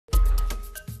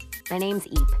My name's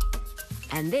Eep,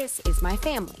 and this is my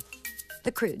family,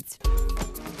 the Croods.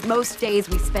 Most days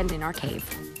we spend in our cave.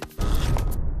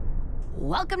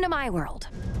 Welcome to my world.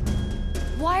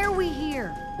 Why are we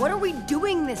here? What are we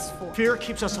doing this for? Fear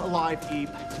keeps us alive, Eep.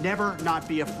 Never not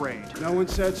be afraid. No one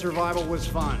said survival was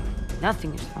fun.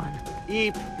 Nothing is fun.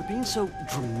 Eep, you're being so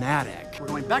dramatic. We're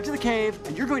going back to the cave,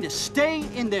 and you're going to stay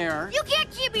in there. You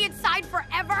can't keep me inside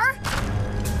forever!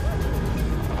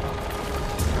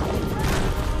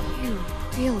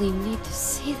 You really need to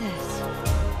see this.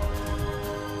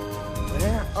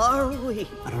 Where are we?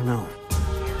 I don't know.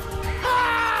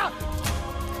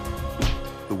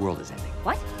 The world is ending.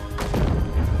 What?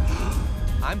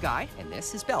 I'm Guy, and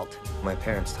this is Belt. My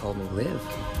parents told me live.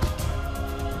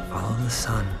 Follow the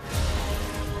sun.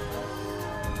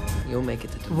 You'll make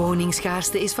it to tomorrow.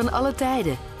 Woningschaarste is van alle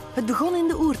tijden. Het begon in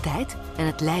de oertijd en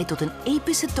het leidt tot een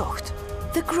epische tocht.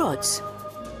 The Croods.